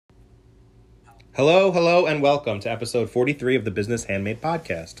Hello, hello, and welcome to episode 43 of the Business Handmade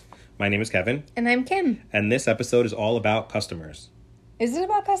Podcast. My name is Kevin, And I'm Kim. and this episode is all about customers. Is it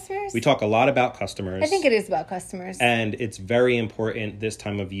about customers? We talk a lot about customers. I think it is about customers. And it's very important this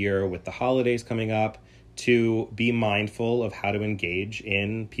time of year with the holidays coming up to be mindful of how to engage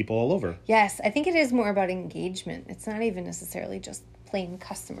in people all over. Yes, I think it is more about engagement. It's not even necessarily just plain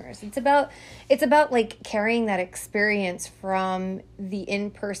customers. It's about like carrying that experience from the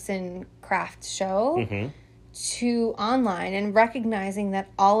in-person craft show to online and recognizing that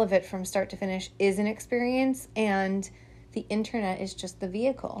all of it from start to finish is an experience and the internet is just the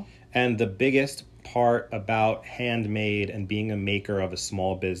vehicle. And the biggest part about handmade and being a maker of a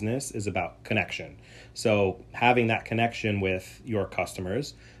small business is about connection. So having that connection with your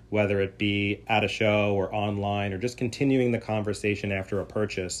customers, whether it be at a show or online or just continuing the conversation after a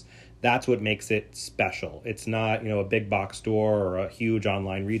purchase, that's what makes it special. It's not, a big box store or a huge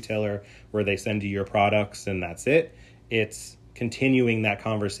online retailer where they send you your products and that's it. It's continuing that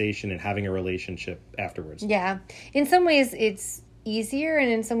conversation and having a relationship afterwards. Yeah. In some ways it's easier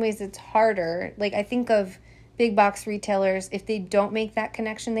and in some ways it's harder. Like I think of big box retailers, if they don't make that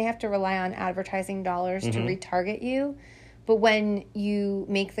connection, they have to rely on advertising dollars to retarget you. But when you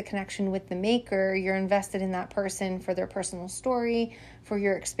make the connection with the maker, you're invested in that person for their personal story, for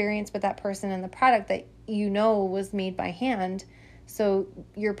your experience with that person and the product that was made by hand. So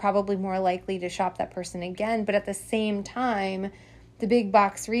you're probably more likely to shop that person again. But at the same time, the big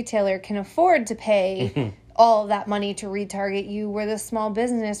box retailer can afford to pay all of that money to retarget you, where the small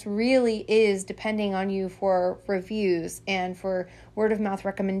business really is depending on you for reviews and for word of mouth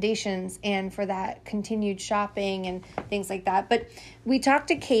recommendations and for that continued shopping and things like that. But we talked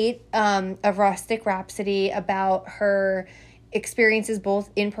to Kate of Rustic Rhapsody about her experiences both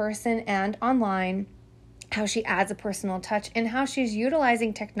in person and online, how she adds a personal touch and how she's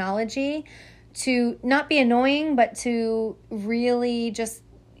utilizing technology to not be annoying, but to really just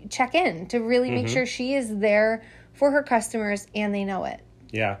check in, to really make sure she is there for her customers and they know it.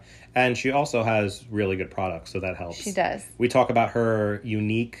 Yeah. And she also has really good products, so that helps. She does. We talk about her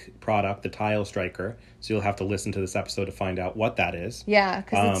unique product, the Tile Striker. So you'll have to listen to this episode to find out what that is. Yeah,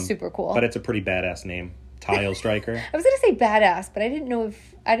 because it's super cool. But it's a pretty badass name. Tile Striker. I was going to say badass, but I didn't know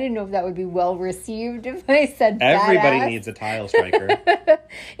if that would be well received if I said badass. Everybody needs a Tile Striker.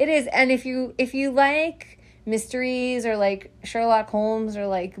 It is. And if you like mysteries or like Sherlock Holmes or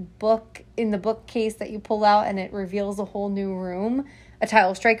like book in the bookcase that you pull out and it reveals a whole new room, a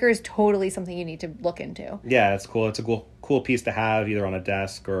Tile Striker is totally something you need to look into. Yeah, it's cool. It's a cool piece to have either on a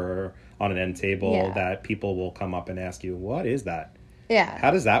desk or on an end table that people will come up and ask you, what is that? Yeah.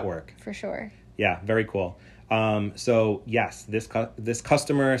 How does that work? For sure. Yeah, very cool. So yes, this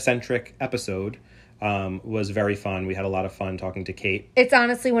customer-centric episode was very fun. We had a lot of fun talking to Kate. It's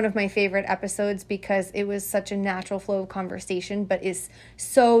honestly one of my favorite episodes because it was such a natural flow of conversation, but is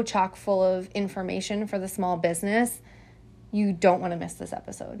so chock full of information for the small business. You don't want to miss this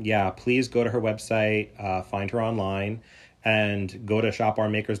episode. Yeah, please go to her website, find her online, and go to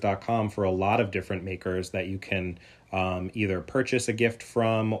shopourmakers.com for a lot of different makers that you can either purchase a gift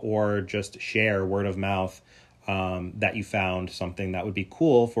from or just share word of mouth that you found something that would be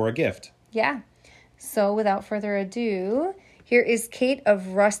cool for a gift. Yeah. So without further ado, here is Kate of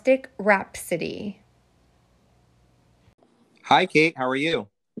Rustic Rhapsody. Hi, Kate. How are you?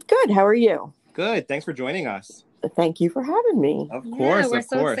 Good. How are you? Good. Thanks for joining us. Thank you for having me. Of course. We're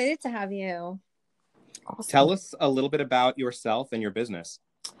so excited to have you. Awesome. Tell us a little bit about yourself and your business.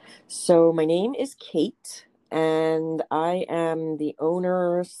 So my name is Kate, and I am the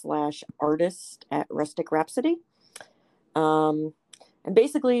owner/artist at Rustic Rhapsody. And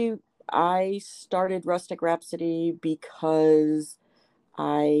basically, I started Rustic Rhapsody because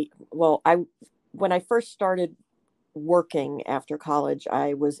when I first started working after college,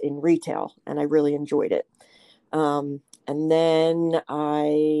 I was in retail and I really enjoyed it. And then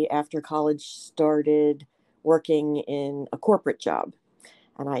after college, started working in a corporate job,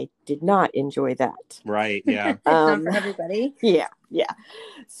 and I did not enjoy that. Right. Yeah. It's not for everybody. Yeah.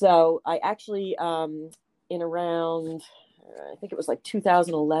 So I actually, in around, I think it was like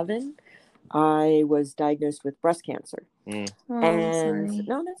 2011, I was diagnosed with breast cancer. Oh, I'm sorry.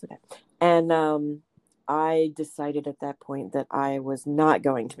 No, that's okay. And I decided at that point that I was not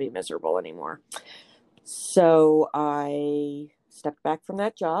going to be miserable anymore. So I stepped back from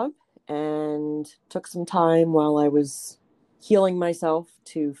that job and took some time while I was healing myself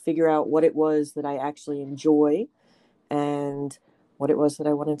to figure out what it was that I actually enjoy and what it was that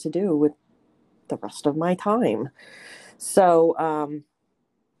I wanted to do with the rest of my time. So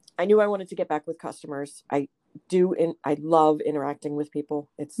I knew I wanted to get back with customers. I I love interacting with people.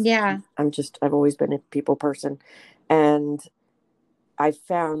 Yeah. I've always been a people person. And I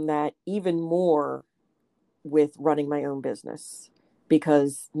found that even more with running my own business,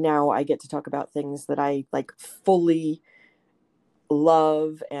 because now I get to talk about things that I like fully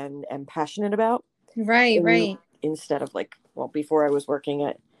love and am passionate about. Right. Instead of like, well, before I was working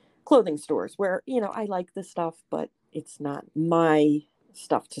at clothing stores where, I like the stuff, but it's not my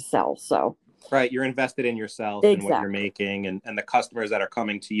stuff to sell. So Right. You're invested in yourself and what you're exactly. making, and the customers that are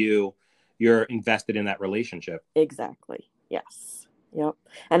coming to you, you're invested in that relationship. Exactly. Yes. Yep.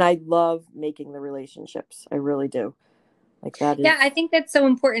 And I love making the relationships. I really do. Like that is. Yeah, I think that's so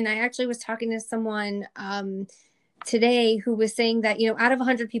important. I actually was talking to someone today who was saying that, out of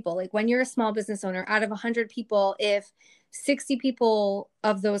 100 people, like when you're a small business owner, out of 100 people, if 60 people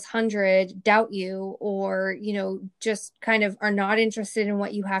of those 100 doubt you, or, just kind of are not interested in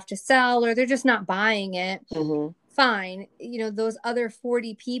what you have to sell, or they're just not buying it, Mm-hmm. fine. Those other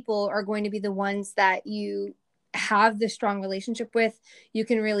 40 people are going to be the ones that you have the strong relationship with. You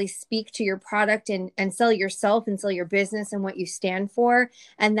can really speak to your product and sell yourself and sell your business and what you stand for.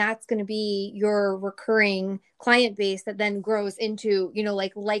 And that's going to be your recurring client base that then grows into,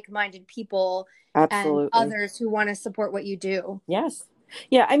 like-minded people and Absolutely. others who want to support what you do. Yes.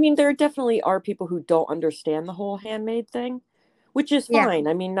 Yeah. I mean, there definitely are people who don't understand the whole handmade thing, which is Yeah. fine.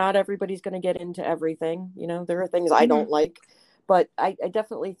 I mean, not everybody's going to get into everything. There are things I don't like, but I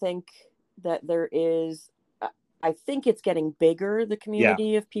definitely think that there is, I think it's getting bigger, the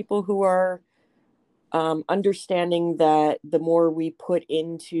community of people who are understanding that the more we put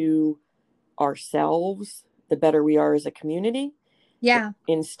into ourselves, the better we are as a community. Yeah.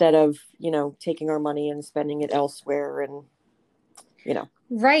 Instead of, taking our money and spending it elsewhere and,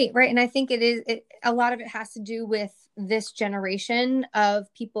 Right. And I think a lot of it has to do with this generation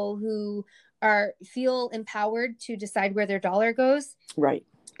of people who feel empowered to decide where their dollar goes. Right.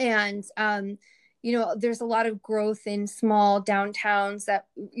 And, there's a lot of growth in small downtowns that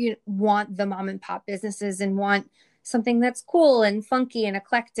want the mom and pop businesses and want something that's cool and funky and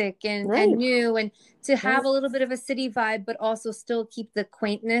eclectic and new, and to have a little bit of a city vibe, but also still keep the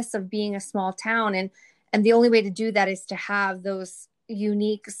quaintness of being a small town. And the only way to do that is to have those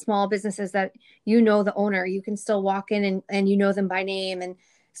unique small businesses that the owner, you can still walk in and them by name. And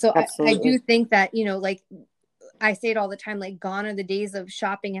so I do think that, like I say it all the time, like gone are the days of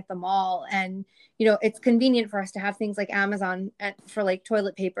shopping at the mall. And, it's convenient for us to have things like Amazon for like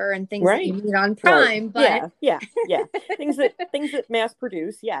toilet paper and things that you need on Prime. Right. But yeah. things that mass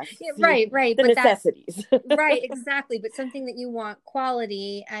produce. Yes. Right. The but necessities. Right. Exactly. But something that you want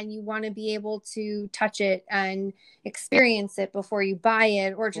quality and you want to be able to touch it and experience it before you buy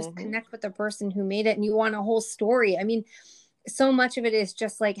it, or just connect with the person who made it. And you want a whole story. I mean, so much of it is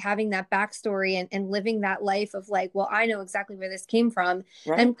just like having that backstory and living that life of like, well, I know exactly where this came from,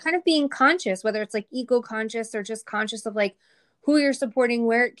 and kind of being conscious, whether it's like eco conscious or just conscious of like who you're supporting,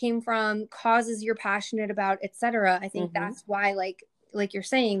 where it came from, causes you're passionate about, etc. I think that's why like you're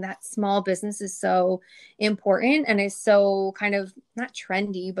saying, that small business is so important and is so kind of not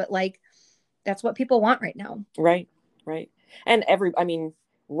trendy, but like that's what people want right now. Right. And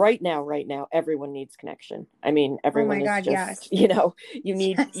right now, everyone needs connection. I mean, everyone is just, you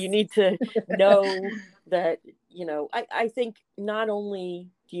need to know that, I think not only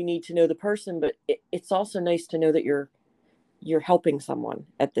do you need to know the person, but it's also nice to know that you're helping someone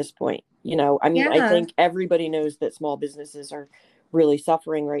at this point. I think everybody knows that small businesses are really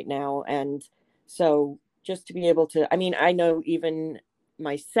suffering right now. And so just to be able to, I know even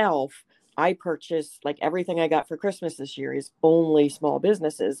myself, I purchased like everything I got for Christmas this year is only small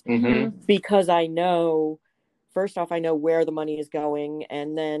businesses, because I know, first off, I know where the money is going,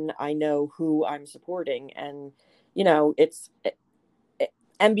 and then I know who I'm supporting. And,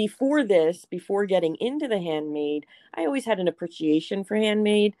 and before getting into the handmade, I always had an appreciation for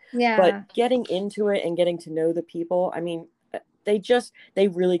handmade, but getting into it and getting to know the people, they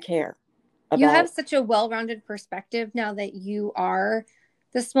really care. You have such a well-rounded perspective now that you are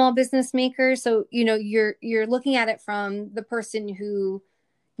the small business maker. So, you're looking at it from the person who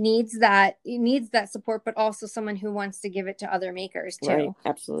needs that support, but also someone who wants to give it to other makers too. Right.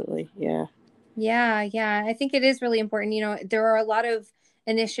 Absolutely. Yeah. Yeah. I think it is really important. There are a lot of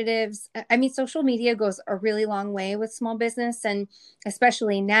initiatives. I mean, social media goes a really long way with small business, and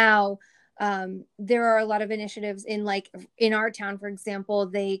especially now, there are a lot of initiatives in our town. For example,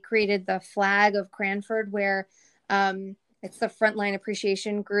 they created the flag of Cranford, where it's the Frontline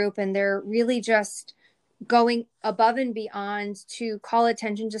Appreciation Group, and they're really just going above and beyond to call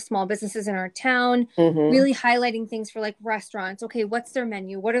attention to small businesses in our town, really highlighting things for like restaurants. Okay, what's their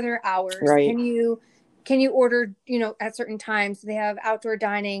menu? What are their hours? Right. Can you can you order, at certain times? They have outdoor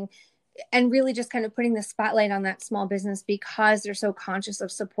dining, and really just kind of putting the spotlight on that small business because they're so conscious of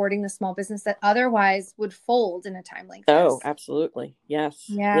supporting the small business that otherwise would fold in a time like this. Oh, absolutely. Yes.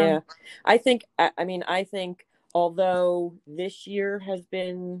 Yeah. I think although this year has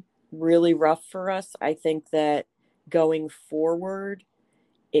been really rough for us, I think that going forward,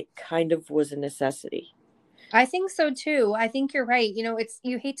 it kind of was a necessity. I think so too. I think you're right.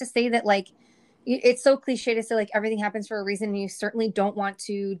 You hate to say that, like, it's so cliche to say like everything happens for a reason, and you certainly don't want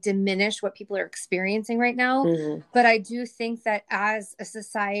to diminish what people are experiencing right now. Mm-hmm. But I do think that as a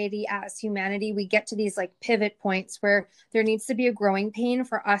society, as humanity, we get to these like pivot points where there needs to be a growing pain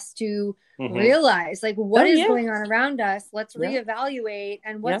for us to realize like what is going on around us. Let's reevaluate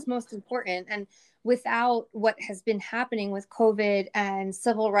and what's most important. And without what has been happening with COVID and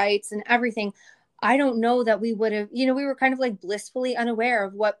civil rights and everything, I don't know that we would have, we were kind of like blissfully unaware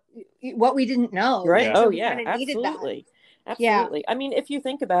of what we didn't know. Right. And so absolutely. Absolutely. I mean, if you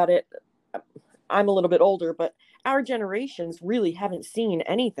think about it, I'm a little bit older, but our generations really haven't seen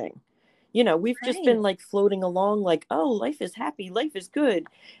anything. We've just been like floating along like, oh, life is happy, life is good.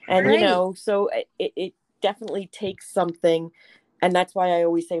 And, so it definitely takes something. And that's why I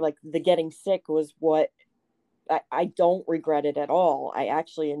always say like the getting sick was what I don't regret it at all. I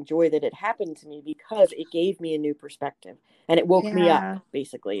actually enjoy that it happened to me because it gave me a new perspective and it woke me up.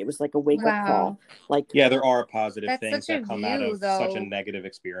 Basically, it was like a wake up call. Like, there are positive things that come out of such a negative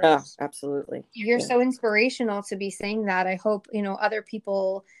experience. Absolutely. You're so inspirational to be saying that. I hope, other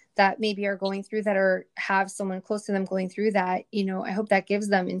people that maybe are going through that or have someone close to them going through that, I hope that gives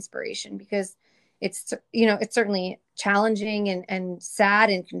them inspiration, because it's, it's certainly challenging and sad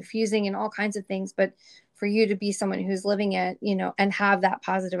and confusing and all kinds of things. But for you to be someone who's living it, and have that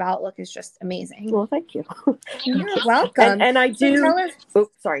positive outlook is just amazing. Well, thank you. You're welcome. And I do.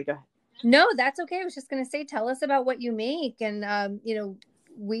 Sorry, go ahead. No, that's okay. I was just going to say, tell us about what you make. And,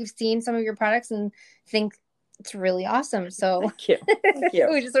 we've seen some of your products and think it's really awesome. So thank you. Thank you.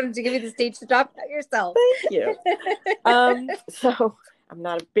 We just wanted to give you the stage to talk about yourself. Thank you. So I'm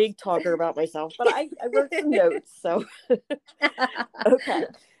not a big talker about myself, but I wrote some notes. So, okay.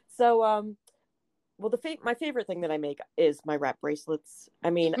 So, well, my favorite thing that I make is my wrap bracelets.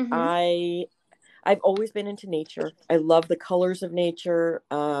 I mean, I've always been into nature. I love the colors of nature.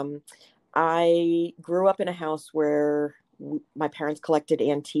 I grew up in a house where my parents collected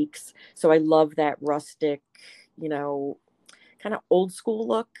antiques. So I love that rustic, kind of old school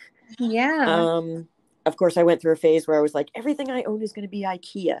look. Yeah. Of course, I went through a phase where I was like, everything I own is going to be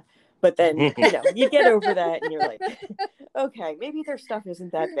IKEA. But then, you get over that and you're like, okay, maybe their stuff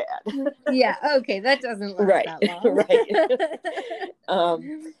isn't that bad. Yeah. Okay. That doesn't look that long.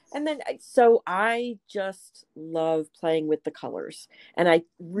 Right. And then, so I just love playing with the colors, and I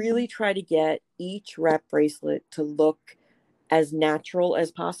really try to get each wrap bracelet to look as natural as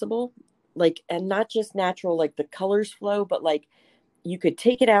possible. Like, and not just natural, like the colors flow, but like you could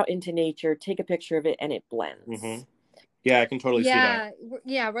take it out into nature, take a picture of it, and it blends. Yeah, I can totally see that.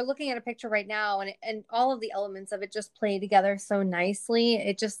 Yeah, we're looking at a picture right now, and all of the elements of it just play together so nicely.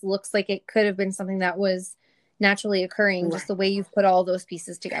 It just looks like it could have been something that was naturally occurring, just the way you've put all those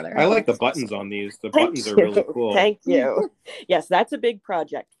pieces together. I like the buttons on these. The buttons are really cool. Thank you. Yes, that's a big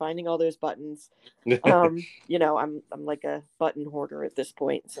project, finding all those buttons. I'm like a button hoarder at this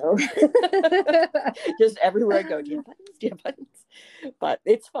point. So just everywhere I go, do you have buttons? Do you have buttons? But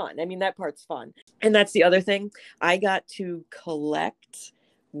it's fun. I mean, that part's fun. And that's the other thing. I got to collect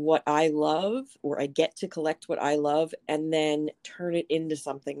what I love, or I get to collect what I love and then turn it into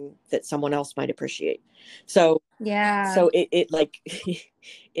something that someone else might appreciate. So it like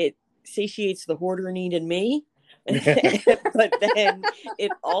it satiates the hoarder need in me, but then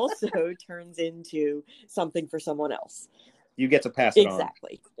it also turns into something for someone else. You get to pass it on.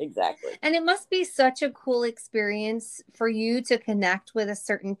 Exactly. And it must be such a cool experience for you to connect with a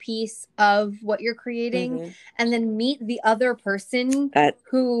certain piece of what you're creating and then meet the other person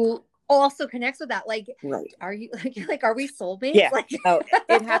who also connects with that. Like, are you are we soulmates? Yeah.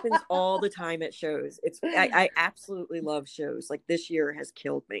 It happens all the time at shows. I absolutely love shows. Like, this year has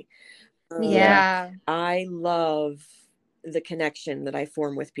killed me. I love the connection that I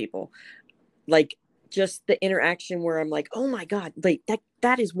form with people. Like, just the interaction where I'm like, oh my God, like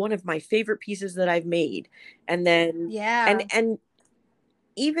that is one of my favorite pieces that I've made. And then, and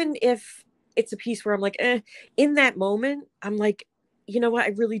even if it's a piece where I'm like, in that moment, I'm like, you know what?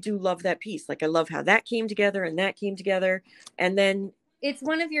 I really do love that piece. Like, I love how that came together and that came together. And then it's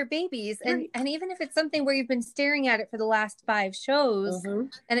one of your babies. And even if it's something where you've been staring at it for the last 5 shows and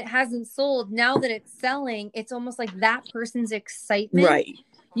it hasn't sold, now that it's selling, it's almost like that person's excitement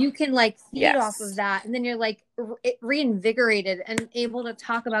you can like feed off of Yes. that, and then you're like reinvigorated and able to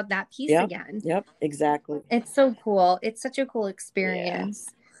talk about that piece Yep. again. Yep. Exactly. It's so cool. It's such a cool Yeah. experience.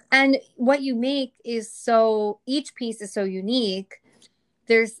 And what you make is so, each piece is so unique.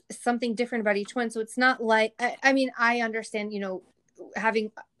 There's something different about each one. So it's not like, I mean, I understand, you know,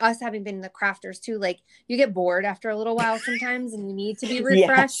 having been the crafters too, like you get bored after a little while sometimes and you need to be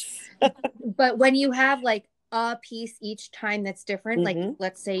refreshed. Yes. But when you have like a piece each time that's different, like Mhm.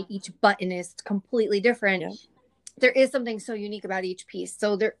 let's say each button is completely different, Yeah. there is something so unique about each piece.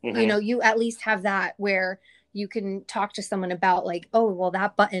 So there, you know, you at least have that where you can talk to someone about like, oh, well,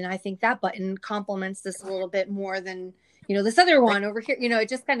 that button, I think that button complements this a little bit more than, you know, this other one over here. You know, it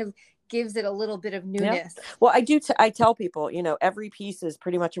just kind of gives it a little bit of Yeah. newness. Well, I tell people, you know, every piece is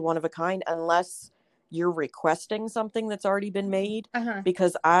pretty much a one of a kind unless you're requesting something that's already been made,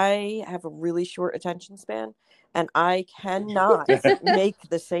 because I have a really short attention span and I cannot make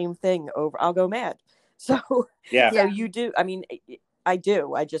the same thing over. I'll go mad. So, Yeah. so you do. I mean, I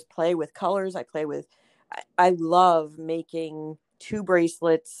do. I just play with colors. I love making 2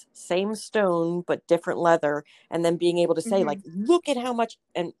 bracelets, same stone, but different leather. And then being able to say like, look at how much,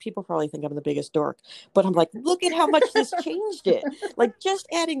 and people probably think I'm the biggest dork, but I'm like, look at how much this changed it. Like just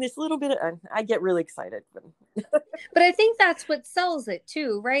adding this little bit of, I get really excited. But I think that's what sells it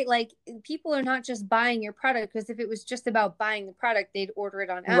too, right? Like people are not just buying your product, because if it was just about buying the product, they'd order it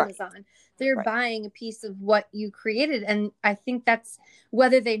on Amazon. Right. They're buying a piece of what you created. And I think that's,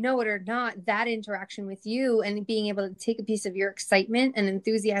 whether they know it or not, that interaction with you and being able to take a piece of your excitement and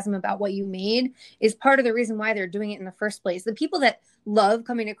enthusiasm about what you made is part of the reason why they're doing it in the first place. The people that love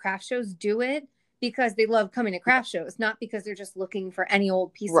coming to craft shows do it because they love coming to craft shows, not because they're just looking for any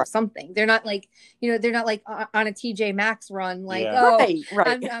old piece of something. They're not like, you know, they're not like on a TJ Maxx run, like,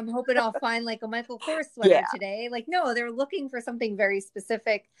 I'm hoping I'll find like a Michael Kors sweater today. Like, no, they're looking for something very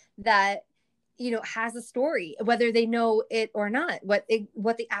specific that, you know, has a story, whether they know it or not, what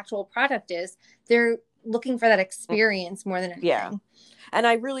the actual product is. They're looking for that experience more than anything. Yeah. And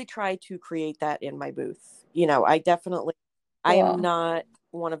I really try to create that in my booth. You know, I am not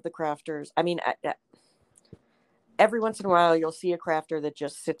one of the crafters. I mean, every once in a while you'll see a crafter that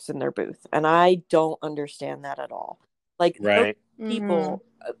just sits in their booth, and I don't understand that at all. Like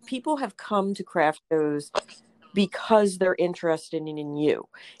people have come to craft shows because they're interested in you.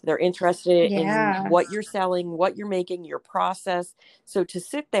 They're interested in what you're selling, what you're making, your process. So to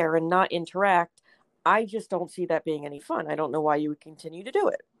sit there and not interact, I just don't see that being any fun. I don't know why you would continue to do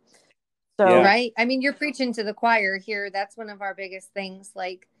it. So, right. I mean, you're preaching to the choir here. That's one of our biggest things.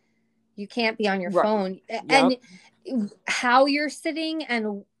 Like, you can't be on your phone. And how you're sitting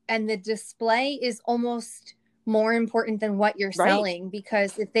and the display is almost more important than what you're selling,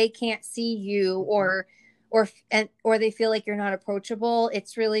 because if they can't see you or they feel like you're not approachable,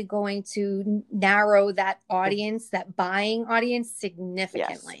 it's really going to narrow that audience, that buying audience,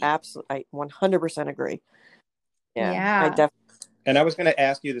 significantly. Yes, absolutely. I 100% agree. Yeah. I definitely. And I was going to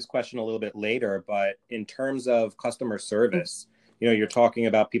ask you this question a little bit later, but in terms of customer service, you know, you're talking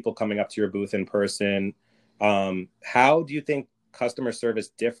about people coming up to your booth in person. How do you think customer service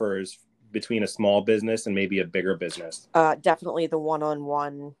differs between a small business and maybe a bigger business? Definitely the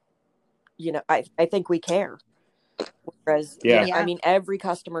one-on-one. You know, I think we care. Whereas, I mean, every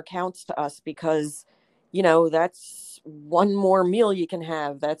customer counts to us because, you know, that's one more meal you can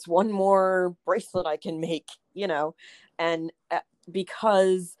have. That's one more bracelet I can make, you know, and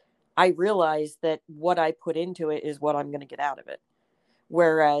because I realize that what I put into it is what I'm going to get out of it.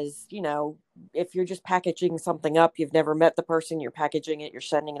 Whereas, you know, if you're just packaging something up, you've never met the person, you're packaging it, you're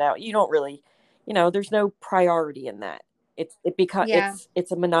sending it out. You don't really, you know, there's no priority in that. It's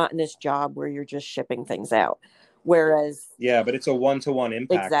a monotonous job where you're just shipping things out. Whereas, but it's a one-to-one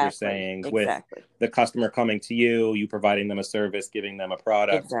impact. You're saying with the customer coming to you providing them a service, giving them a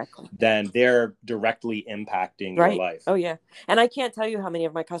product, then they're directly impacting your life. Oh yeah. And I can't tell you how many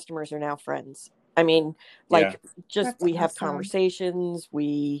of my customers are now friends. I mean, like we have conversations,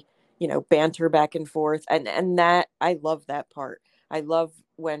 we, you know, banter back and forth. And that, I love that part. I love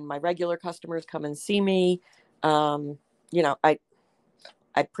when my regular customers come and see me. You know, I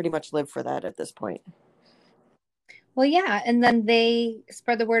pretty much live for that at this point. Well, yeah. And then they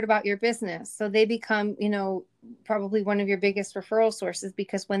spread the word about your business. So they become, you know, probably one of your biggest referral sources,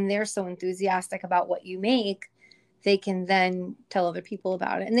 because when they're so enthusiastic about what you make, they can then tell other people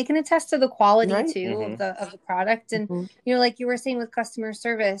about it, and they can attest to the quality too of the product. And, you know, like you were saying with customer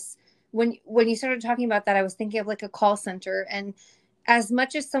service, when you started talking about that, I was thinking of like a call center, and as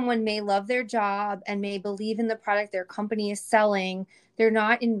much as someone may love their job and may believe in the product their company is selling, they're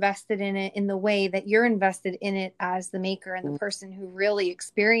not invested in it in the way that you're invested in it as the maker and the person who really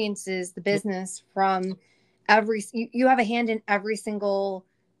experiences the business from you have a hand in every single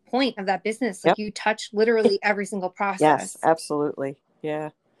point of that business. Like Yep. you touch literally every single process. Yes, absolutely. Yeah.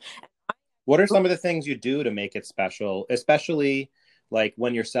 What are some of the things you do to make it special, especially like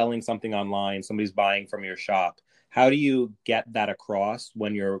when you're selling something online, somebody's buying from your shop? How do you get that across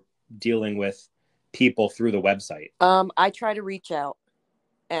when you're dealing with people through the website? I try to reach out,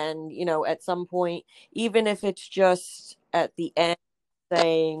 and at some point, even if it's just at the end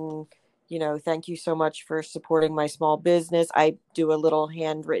saying, thank you so much for supporting my small business. I do a little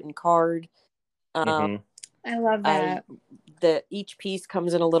handwritten card. Mm-hmm. I love that. Each piece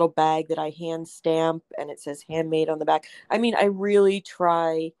comes in a little bag that I hand stamp, and it says handmade on the back. I mean, I really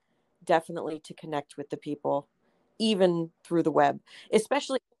try definitely to connect with the people, even through the web,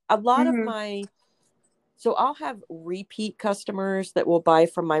 especially a lot of so I'll have repeat customers that will buy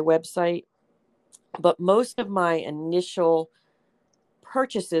from my website, but most of my initial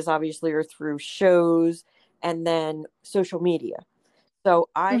purchases obviously are through shows and then social media. So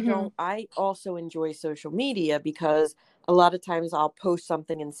I also enjoy social media because a lot of times I'll post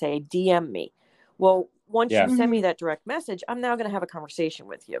something and say, DM me. Well, once you send me that direct message, I'm now going to have a conversation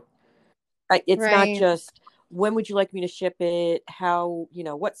with you. It's not just, when would you like me to ship it? How,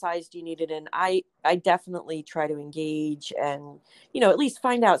 what size do you need it in? I definitely try to engage and, at least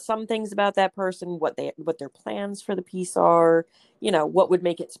find out some things about that person, what their plans for the piece are, what would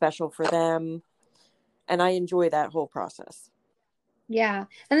make it special for them. And I enjoy that whole process. Yeah.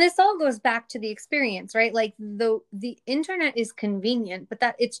 And this all goes back to the experience, right? Like the internet is convenient, but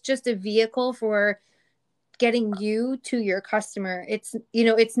that it's just a vehicle for getting you to your customer. It's,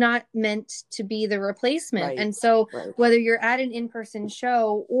 it's not meant to be the replacement. Right. And so whether you're at an in-person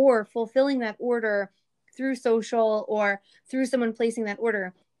show or fulfilling that order through social or through someone placing that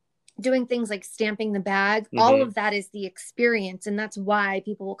order, doing things like stamping the bag, all of that is the experience. And that's why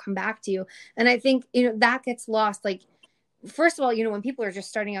people will come back to you. And I think, that gets lost. Like, first of all, when people are just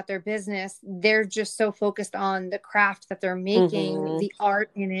starting out their business, they're just so focused on the craft that they're making, the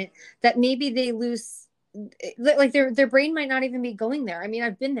art in it, that maybe they lose, like their brain might not even be going there. I mean,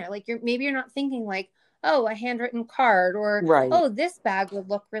 I've been there. Like maybe you're not thinking like, oh, a handwritten card or, oh, this bag would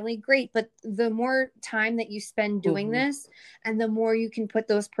look really great. But the more time that you spend doing this and the more you can put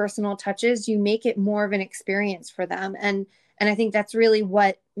those personal touches, you make it more of an experience for them. And I think that's really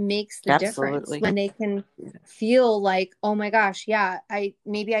what makes the difference, when they can feel like, oh my gosh, yeah,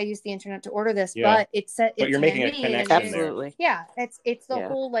 maybe I used the internet to order this, but it's you're making a connection. Absolutely. Yeah, it's the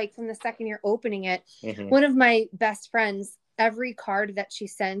whole, like, from the second you're opening it. One of my best friends, every card that she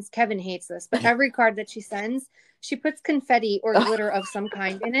sends, Kevin hates this, but every card that she sends, she puts confetti or glitter of some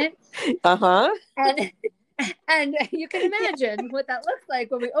kind in it. And you can imagine what that looks like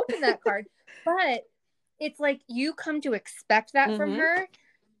when we open that card. But it's like you come to expect that from her,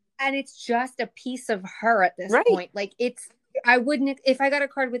 and it's just a piece of her at this point. Like I wouldn't, if I got a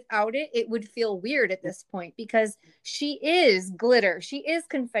card without it, it would feel weird at this point, because she is glitter. She is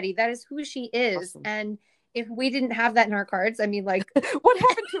confetti. That is who she is. Awesome. And if we didn't have that in our cards, I mean, like, what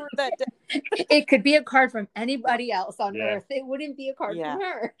happened to her that day? It could be a card from anybody else on earth. It wouldn't be a card from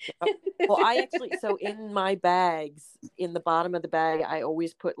her. Well, so in my bags, in the bottom of the bag, I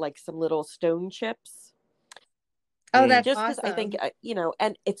always put like some little stone chips. Oh, that's just awesome. I think,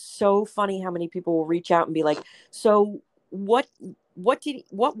 and it's so funny how many people will reach out and be like, so what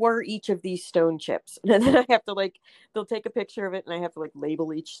were each of these stone chips? And then I have to, like, they'll take a picture of it and I have to, like,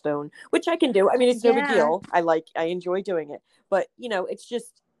 label each stone, which I can do. I mean, it's no big deal. I enjoy doing it, but it's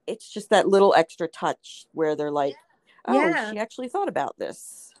just that little extra touch where they're like, oh, she actually thought about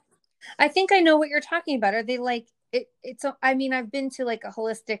this. I think I know what you're talking about. Are they like it's I mean, I've been to like a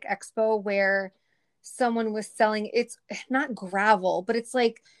holistic expo where someone was selling, it's not gravel, but it's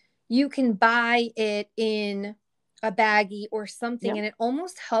like you can buy it in a baggie or something, and it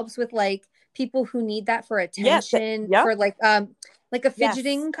almost helps with like people who need that for attention, for like a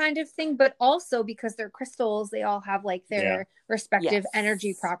fidgeting kind of thing, but also because they're crystals, they all have like their respective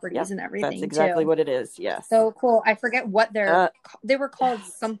energy properties and everything. That's exactly what it is. Yes. So cool. I forget what they were called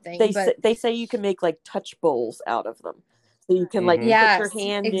something. They say you can make like touch bowls out of them. So you can like put your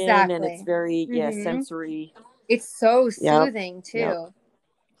hand in, and it's very sensory. It's so soothing too.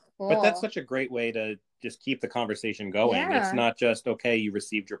 Cool. But that's such a great way to just keep the conversation going. It's not just, okay, you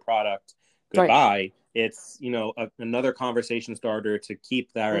received your product, goodbye. It's, another conversation starter to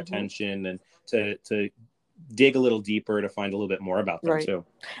keep their attention and to dig a little deeper to find a little bit more about them Right. too.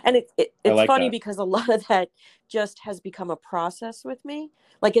 And it's like funny that. because a lot of that just has become a process with me.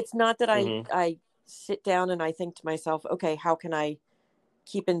 Like, it's not that I sit down and I think to myself, okay, how can I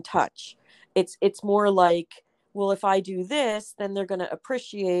keep in touch? It's more like, well, if I do this, then they're going to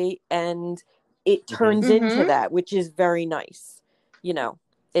appreciate, and it turns into that, which is very nice. You know,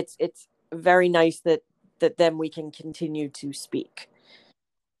 it's very nice that then we can continue to speak.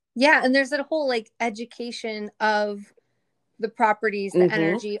 Yeah, and there's that whole like education of the properties, the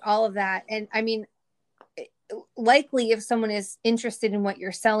energy, all of that. And I mean, likely if someone is interested in what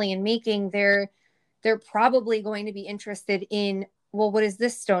you're selling and making, they're probably going to be interested in, well, what does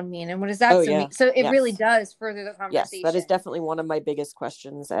this stone mean and what does that stone mean? So it really does further the conversation. Yes, that is definitely one of my biggest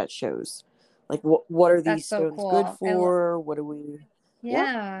questions at shows. Like, what are these stones good for? What do we?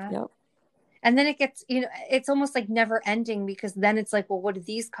 Yep. And then it gets, it's almost like never ending, because then it's like, well, what do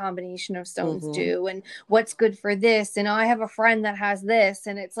these combination of stones do? And what's good for this? And I have a friend that has this.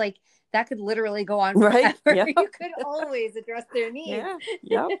 And it's like, that could literally go on forever. Right? You could always address their needs.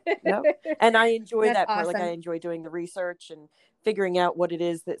 Yep. And I enjoy that part. Awesome. Like, I enjoy doing the research and figuring out what it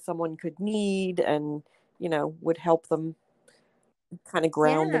is that someone could need and, would help them kind of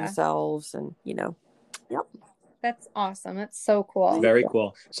ground themselves and, Yep. That's awesome. That's so cool. Very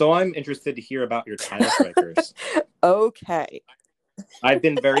cool. So I'm interested to hear about your tile strikers. Okay. I've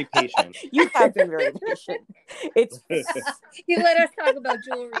been very patient. You have been very patient. You let us talk about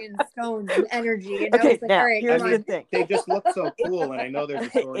jewelry and stones and energy. And okay, I was like, now, all right, here's the thing. They just look so cool, and I know there's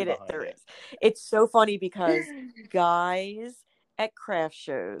a story behind there it. Is. It's so funny because guys at craft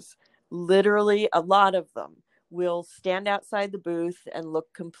shows, literally a lot of them, will stand outside the booth and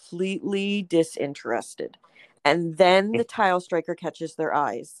look completely disinterested. And then the tile striker catches their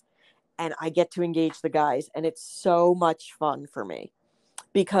eyes and I get to engage the guys. And it's so much fun for me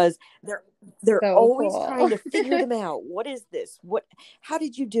because they're so always trying to figure them out. What is this? How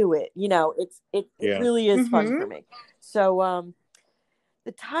did you do it? It really is fun for me. So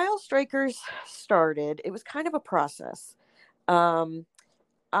the tile strikers started, it was kind of a process.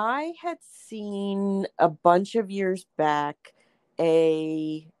 I had seen a bunch of years back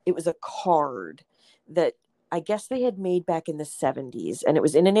it was a card that I guess they had made back in the 70s, and it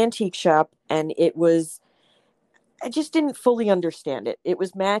was in an antique shop, and I just didn't fully understand it. It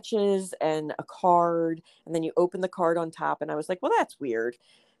was matches and a card, and then you open the card on top, and I was like, well, that's weird.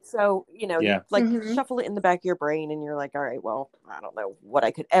 So, you shuffle it in the back of your brain, and you're like, all right, well, I don't know what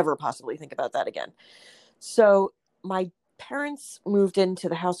I could ever possibly think about that again. So my parents moved into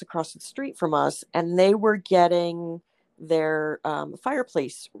the house across the street from us, and they were getting their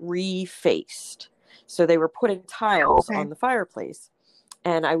fireplace refaced. So they were putting tiles on the fireplace.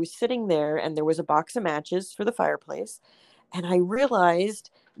 And I was sitting there, and there was a box of matches for the fireplace. And I realized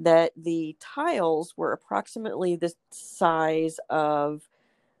that the tiles were approximately the size of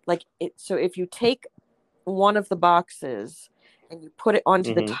so if you take one of the boxes and you put it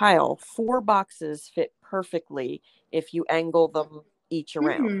onto the tile, 4 boxes fit perfectly if you angle them each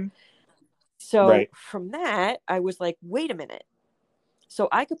around. So from that, I was like, wait a minute. So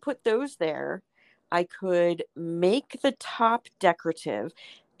I could put those there. I could make the top decorative,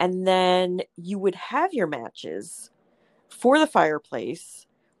 and then you would have your matches for the fireplace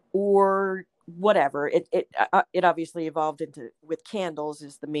or whatever. It obviously evolved with candles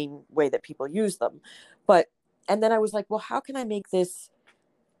is the main way that people use them. And then I was like, well, how can I make this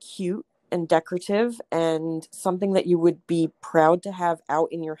cute and decorative and something that you would be proud to have out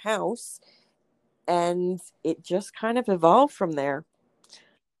in your house? And it just kind of evolved from there.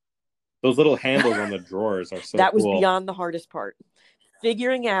 Those little handles on the drawers are so that was cool. Beyond the hardest part.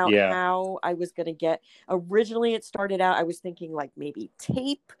 Figuring out how I was going to get. Originally, it started out, I was thinking like maybe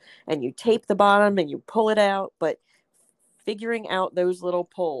tape, and you tape the bottom and you pull it out. But figuring out those little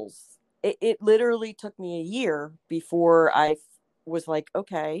pulls, it literally took me a year before I was like,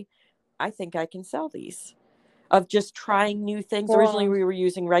 okay, I think I can sell these. Of just trying new things. Cool. Originally, we were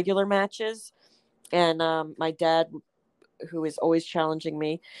using regular matches, and my dad, who is always challenging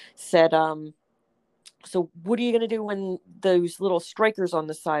me, said, so what are you going to do when those little strikers on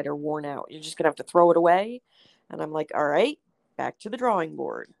the side are worn out? You're just going to have to throw it away? And I'm like, all right, back to the drawing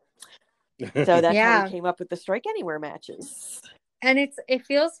board. So that's how we came up with the Strike Anywhere matches. And it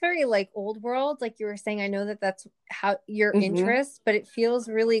feels very like old world, like you were saying. I know that's how your interest, but it feels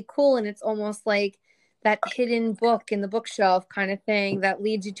really cool. And it's almost like that hidden book in the bookshelf kind of thing that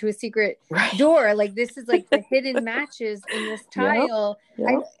leads you to a secret Right. door. Like this is like the hidden matches in this tile.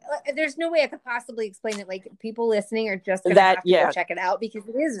 Yep. There's no way I could possibly explain it. Like people listening are just gonna have to go check it out because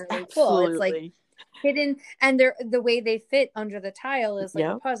it is really cool. It's like hidden, and the way they fit under the tile is like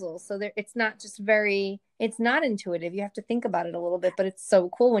a puzzle. So it's not just it's not intuitive. You have to think about it a little bit, but it's so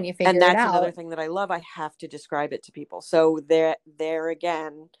cool when you figure it out. And that's another thing that I love. I have to describe it to people. So there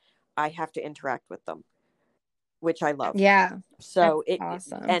again, I have to interact with them, which I love. Yeah. So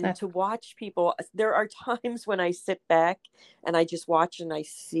awesome. And to watch people, there are times when I sit back and I just watch and I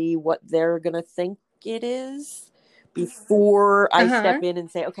see what they're going to think it is before I step in and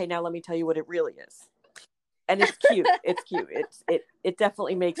say, okay, now let me tell you what it really is. And it's cute. It's cute. It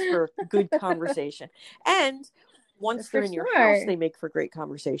definitely makes for good conversation. And once they're in your house, they make for great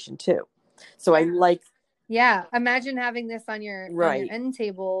conversation too. So I like. Yeah. Imagine having this on your end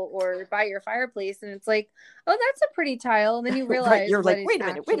table or by your fireplace. And it's like, oh, that's a pretty tile. And then you realize you're like, wait a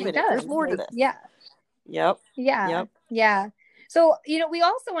minute. There's more to this. Yeah. Yep. Yeah. Yep. Yeah. So, we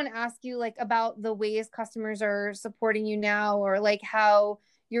also want to ask you like about the ways customers are supporting you now, or like how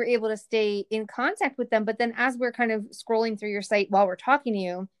you're able to stay in contact with them. But then as we're kind of scrolling through your site while we're talking to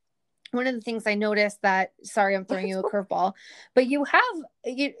you, one of the things I noticed that, sorry, I'm throwing you a curveball, but you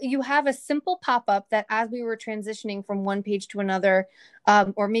have a simple pop-up that as we were transitioning from one page to another,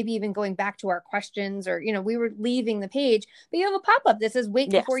 or maybe even going back to our questions, or, we were leaving the page, but you have a pop-up that says, wait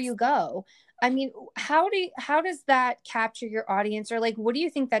before you go. I mean, how does that capture your audience? Or like, what do you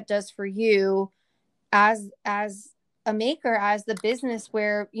think that does for you as a maker, as the business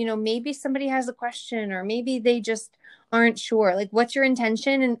where, maybe somebody has a question or maybe they just aren't sure? Like, what's your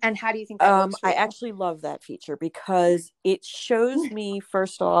intention and how do you think that works for you? I actually love that feature because it shows me,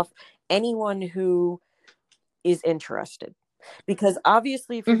 first off, anyone who is interested. Because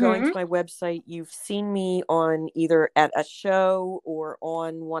obviously, if you're going to my website, you've seen me on either at a show or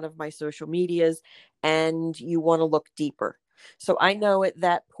on one of my social medias, and you want to look deeper. So I know at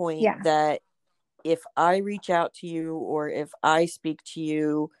that point that if I reach out to you or if I speak to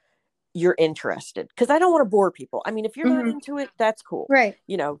you, you're interested. Because I don't want to bore people. I mean, if you're not into it, that's cool. Right.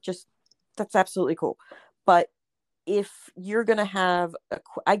 That's absolutely cool. But if you're going to have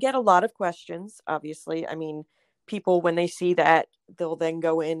I get a lot of questions, obviously. I mean, people, when they see that, they'll then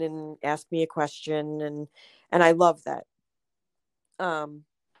go in and ask me a question, and I love that.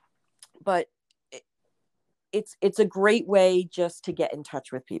 But it's a great way just to get in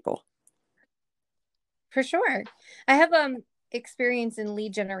touch with people. For sure. I have experience in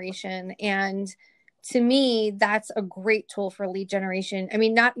lead generation, and to me, that's a great tool for lead generation. I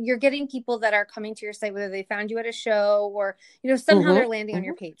mean, you're getting people that are coming to your site, whether they found you at a show or, somehow they're landing on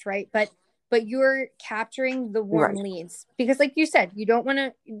your page, right? But you're capturing the warm leads because, like you said, you don't want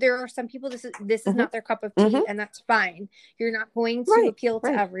to. There are some people this is not their cup of tea, and that's fine. You're not going to appeal to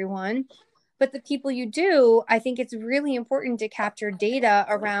everyone, but the people you do, I think it's really important to capture data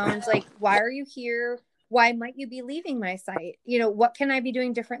around like, why are you here? Why might you be leaving my site? What can I be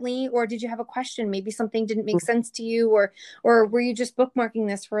doing differently? Or did you have a question? Maybe something didn't make sense to you, or were you just bookmarking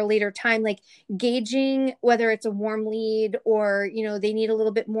this for a later time? Like gauging whether it's a warm lead or, they need a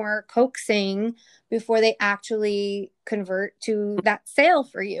little bit more coaxing before they actually convert to that sale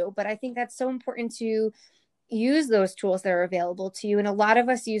for you. But I think that's so important to use those tools that are available to you. And a lot of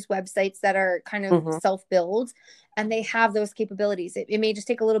us use websites that are kind of self-build, and they have those capabilities. It may just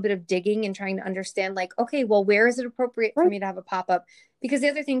take a little bit of digging and trying to understand like, okay, well, where is it appropriate for me to have a pop-up? Because the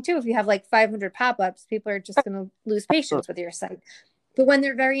other thing too, if you have like 500 pop-ups, people are just going to lose patience with your site. But when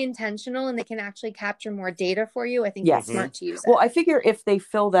they're very intentional and they can actually capture more data for you, I think it's smart to use it. Well, I figure if they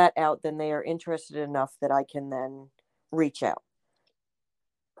fill that out, then they are interested enough that I can then reach out.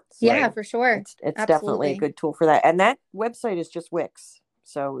 So yeah, for sure. It's definitely a good tool for that. And that website is just Wix.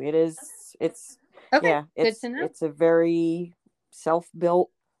 So it's okay. Good to know. It's a very self-built,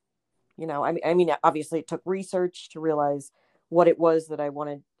 I mean, obviously it took research to realize what it was that I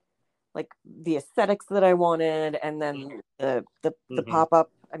wanted, like the aesthetics that I wanted. And then the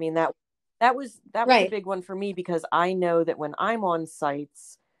pop-up. I mean, that was a big one for me because I know that when I'm on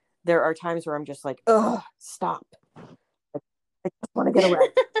sites, there are times where I'm just like, ugh, stop. I just want to get away.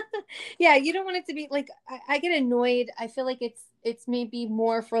 Yeah, you don't want it to be like I get annoyed. I feel like it's maybe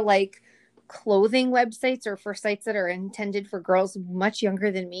more for like clothing websites or for sites that are intended for girls much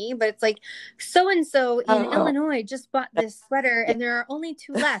younger than me. But it's like so and so in Illinois just bought this sweater and there are only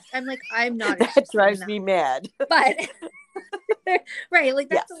 2 left. I'm like, I'm not. That drives me mad. But right, like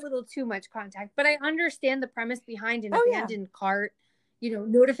that's a little too much contact. But I understand the premise behind an abandoned cart.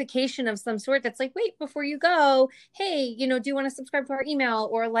 notification of some sort that's like, wait, before you go, hey, do you want to subscribe to our email?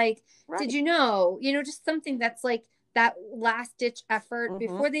 Or like, did you know, just something that's like that last ditch effort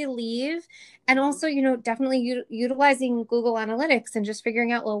before they leave. And also, definitely utilizing Google Analytics and just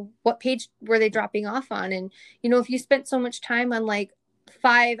figuring out, well, what page were they dropping off on? And, if you spent so much time on like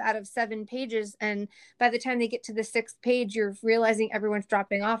 5 out of 7 pages, and by the time they get to the 6th page, you're realizing everyone's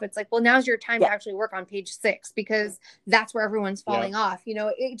dropping off. It's like, well, now's your time to actually work on page 6, because that's where everyone's falling off.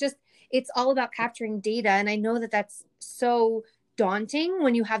 It's all about capturing data. And I know that that's so daunting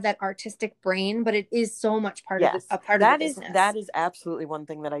when you have that artistic brain, but it is so much a part of the business. That is absolutely one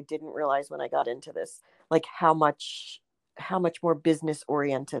thing that I didn't realize when I got into this, like how much more business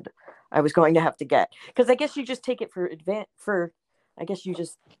oriented I was going to have to get. Because I guess you just take it I guess you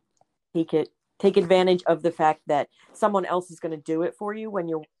just take advantage of the fact that someone else is going to do it for you when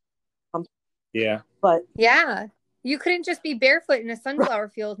you're. But yeah, you couldn't just be barefoot in a sunflower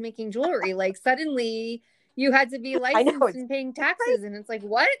field making jewelry. Like suddenly you had to be licensed and paying taxes. Crazy. And it's like,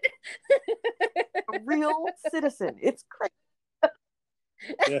 what? A real citizen. It's crazy.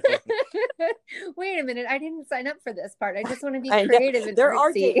 Wait a minute, I didn't sign up for this part. I just want to be creative and there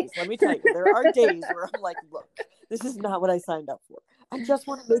are days, let me tell you, there are days where I'm like, look, this is not what I signed up for. I just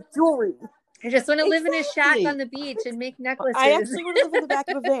want to make jewelry. I just want to live in a shack on the beach and make necklaces. I actually want to live in the back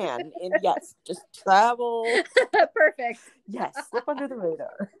of a van and yes, just travel. Perfect. Yes, slip under the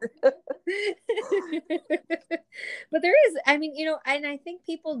radar. But there is, and I think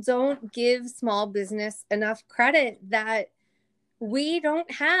people don't give small business enough credit that we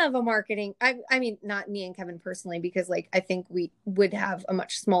don't have a marketing. I mean, not me and Kevin personally, because like, I think we would have a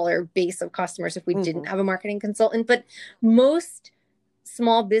much smaller base of customers if we didn't have a marketing consultant, but most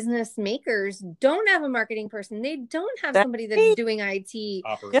small business makers don't have a marketing person. They don't have somebody that's doing IT.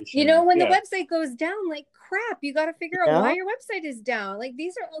 Operation. When the website goes down, like crap, you got to figure out why your website is down. Like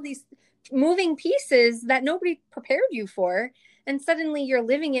these are all these moving pieces that nobody prepared you for. And suddenly you're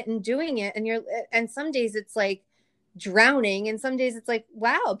living it and doing it. And some days it's like drowning. And some days it's like,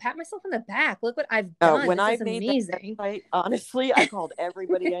 wow, pat myself on the back. Look what I've done. When I made amazing. That website, honestly, I called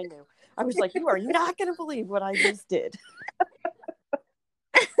everybody I knew. I was like, you are not going to believe what I just did.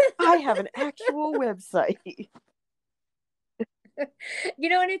 I have an actual website. And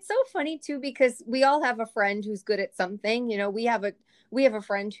it's so funny too, because we all have a friend who's good at something. We have a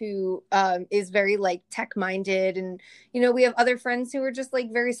friend who is very like tech minded, and we have other friends who are just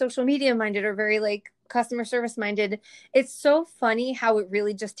like very social media minded or very like customer service minded. It's so funny how it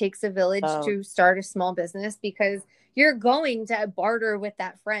really just takes a village to start a small business, because you're going to barter with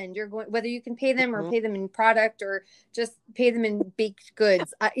that friend. You're going, whether you can pay them or pay them in product or just pay them in baked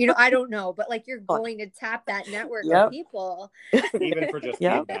goods. I don't know, but like you're going to tap that network of people. Even for just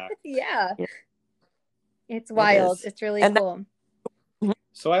feedback. Yeah. It's wild. It's really cool.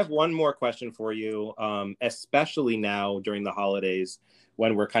 So I have one more question for you, especially now during the holidays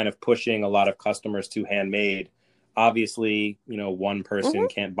when we're kind of pushing a lot of customers to handmade. Obviously, one person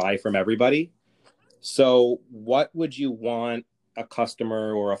can't buy from everybody. So what would you want a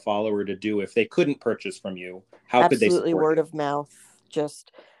customer or a follower to do if they couldn't purchase from you? How could they support you? Word of mouth.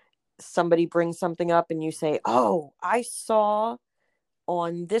 Just somebody brings something up and you say, oh, I saw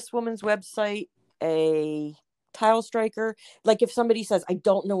on this woman's website a tile striker. Like if somebody says, I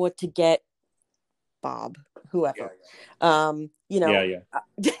don't know what to get Bob, whoever.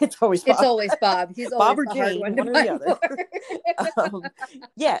 It's always Bob. It's always Bob. He's Bob always or Jane, one or the other.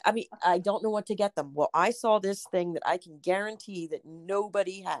 I mean, I don't know what to get them. Well, I saw this thing that I can guarantee that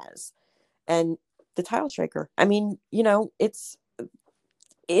nobody has, and the tile striker. I mean, it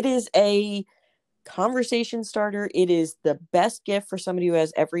is a conversation starter. It is the best gift for somebody who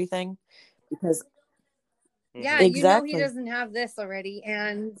has everything, because exactly. He doesn't have this already,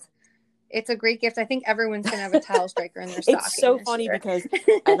 and it's a great gift. I think everyone's going to have a tile striker in their stocking. It's so funny because,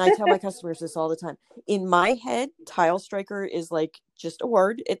 and I tell my customers this all the time, in my head, tile striker is like just a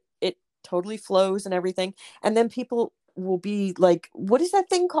word. It totally flows and everything. And then people will be like, what is that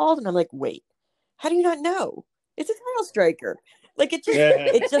thing called? And I'm like, wait, how do you not know? It's a tile striker. Like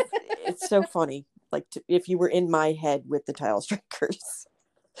it's so funny. Like if you were in my head with the tile strikers.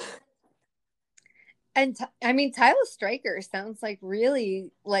 And tile striker sounds like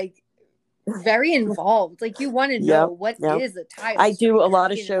really like very involved. Like you want to know what is a tile I do a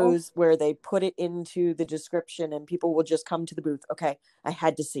lot of shows where they put it into the description and people will just come to the booth. Okay, I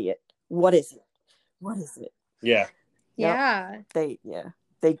had to see it. What is it? Yeah. Yep.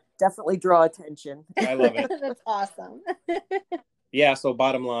 They definitely draw attention. I love it. That's awesome. Yeah, so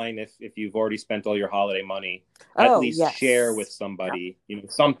bottom line, if you've already spent all your holiday money, at least share with somebody,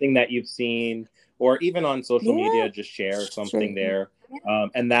 something that you've seen, or even on social media, just share something there.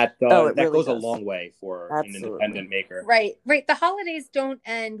 And that it really goes a does. long way for an Absolutely. independent maker. Right. The holidays don't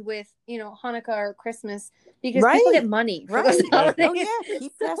end with, Hanukkah or Christmas because Right. people get money for those holidays. Oh yeah,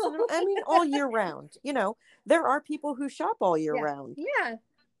 keep passing them. I mean, all year round. There are people who shop all year round. Yeah.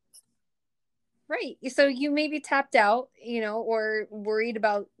 Right. So you may be tapped out, or worried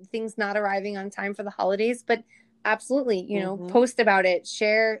about things not arriving on time for the holidays, but absolutely, post about it,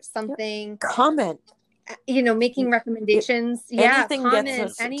 share something, comment, making recommendations. Anything comment,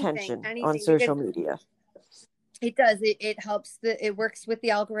 gets us anything attention on because social media. It does. It helps. It works with the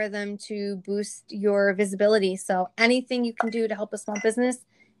algorithm to boost your visibility. So anything you can do to help a small business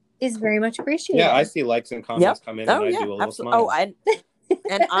is very much appreciated. Yeah, I see likes and comments come in, and I do a little smile.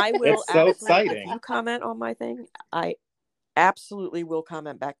 And I will. It's so exciting. If you comment on my thing, I absolutely will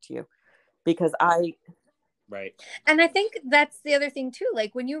comment back to you because I. Right. And I think that's the other thing too.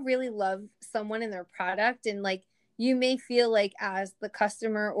 Like when you really love someone and their product, and like you may feel like as the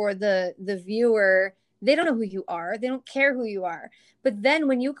customer or the viewer, they don't know who you are. They don't care who you are. But then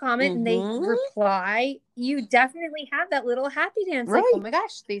when you comment and they reply, you definitely have that little happy dance. Like, oh my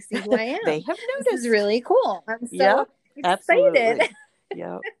gosh, they see who I am. They have noticed. This is really cool. I'm so excited. Absolutely.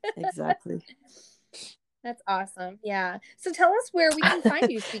 Yeah, exactly. That's awesome. Yeah. So tell us where we can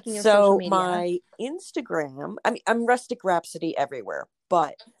find you, speaking of social media. So my Instagram, I'm Rustic Rhapsody everywhere,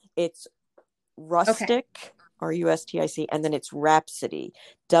 but it's Rustic, Rustic, and then it's Rhapsody,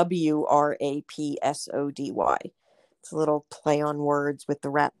 Wrapsody. It's a little play on words with the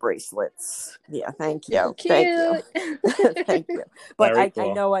wrap bracelets. Yeah, thank you. Cute. Thank you. Thank you. But cool.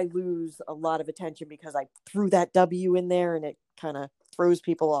 I know I lose a lot of attention because I threw that W in there and it kind of throws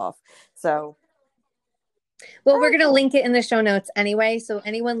people off. So well, we're going to link it in the show notes anyway. So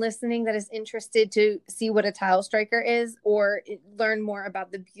anyone listening that is interested to see what a tile striker is or learn more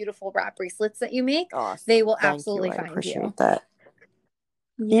about the beautiful wrap bracelets that you make, they will absolutely find you. I appreciate that.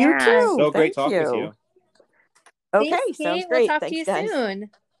 Yeah. You too. So great talking to you. Okay, thanks, sounds great. We'll talk to you guys. soon.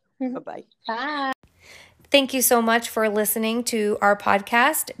 Bye-bye. Bye. Thank you so much for listening to our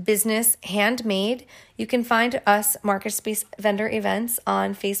podcast, Business Handmade. You can find us, MarketSpace Vendor Events,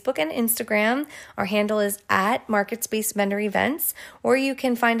 on Facebook and Instagram. Our handle is at MarketSpace Vendor Events, or you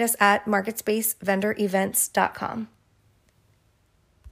can find us at marketspacevendorevents.com.